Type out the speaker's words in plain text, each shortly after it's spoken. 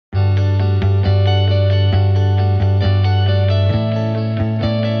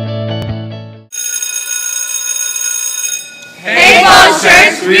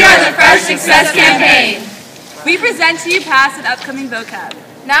We are the Fresh Success Campaign. We present to you past and upcoming vocab.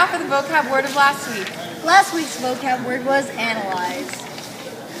 Now for the vocab word of last week. Last week's vocab word was analyze.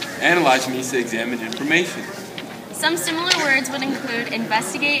 Analyze means to examine information. Some similar words would include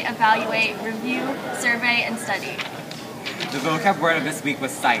investigate, evaluate, review, survey, and study. The vocab word of this week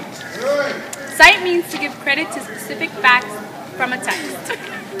was cite. Cite means to give credit to specific facts from a text.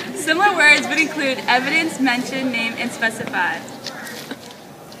 Similar words would include evidence, mention, name, and specify.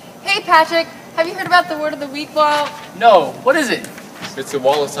 Hey Patrick, have you heard about the word of the week wall? No, what is it? It's a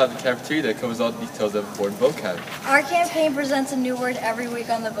wall outside the cafeteria that covers all the details of important vocab. Our campaign presents a new word every week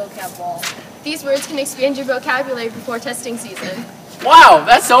on the vocab wall. These words can expand your vocabulary before testing season. Wow,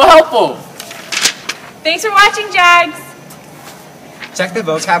 that's so helpful! Thanks for watching, Jags! Check the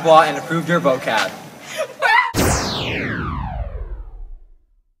vocab wall and improve your vocab.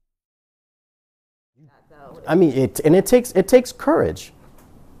 I mean, it takes courage.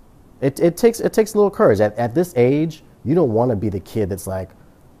 It takes a little courage. At this age, you don't want to be the kid that's like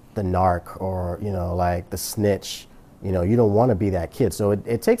the narc or like the snitch. You don't want to be that kid. So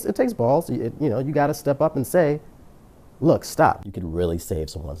it takes balls. You got to step up and say, look, stop. You could really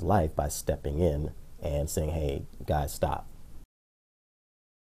save someone's life by stepping in and saying, hey, guys, stop.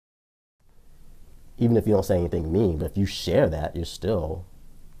 Even if you don't say anything mean, but if you share that, you're still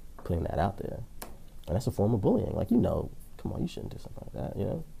putting that out there. And that's a form of bullying. Like, come on, you shouldn't do something like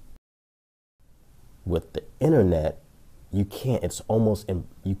that, With the internet, you can't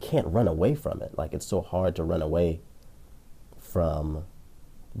run away from it. Like, it's so hard to run away from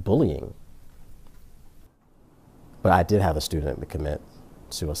bullying. But I did have a student that commit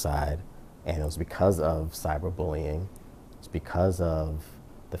suicide, and it was because of cyberbullying. It's because of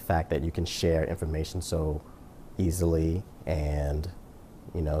the fact that you can share information so easily, and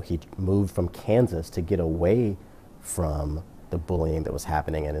he moved from Kansas to get away from the bullying that was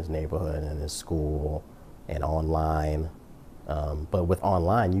happening in his neighborhood and his school and online. But with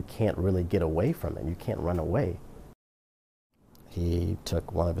online, you can't really get away from it. You can't run away. He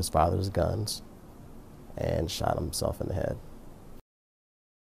took one of his father's guns and shot himself in the head.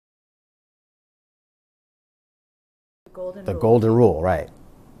 The golden rule, right.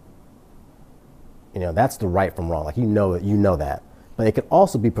 That's the right from wrong. Like, you know that. But it could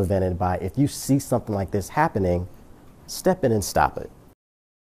also be prevented by, if you see something like this happening, step in and stop it.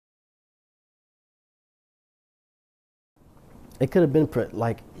 It could have been,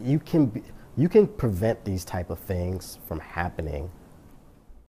 you can prevent these type of things from happening.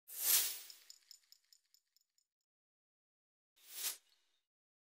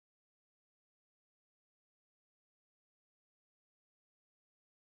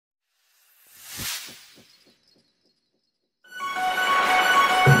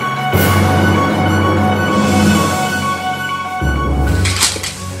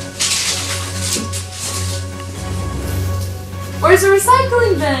 Where's the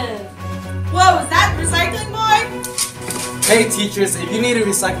recycling bin? Whoa, is that recycling boy? Hey teachers, if you need a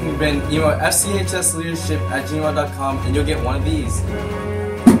recycling bin, email fchsleadership@gmail.com and you'll get one of these.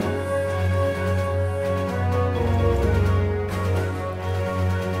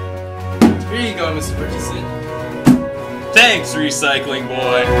 Here you go, Mr. Richardson. Thanks, recycling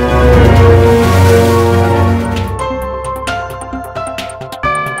boy.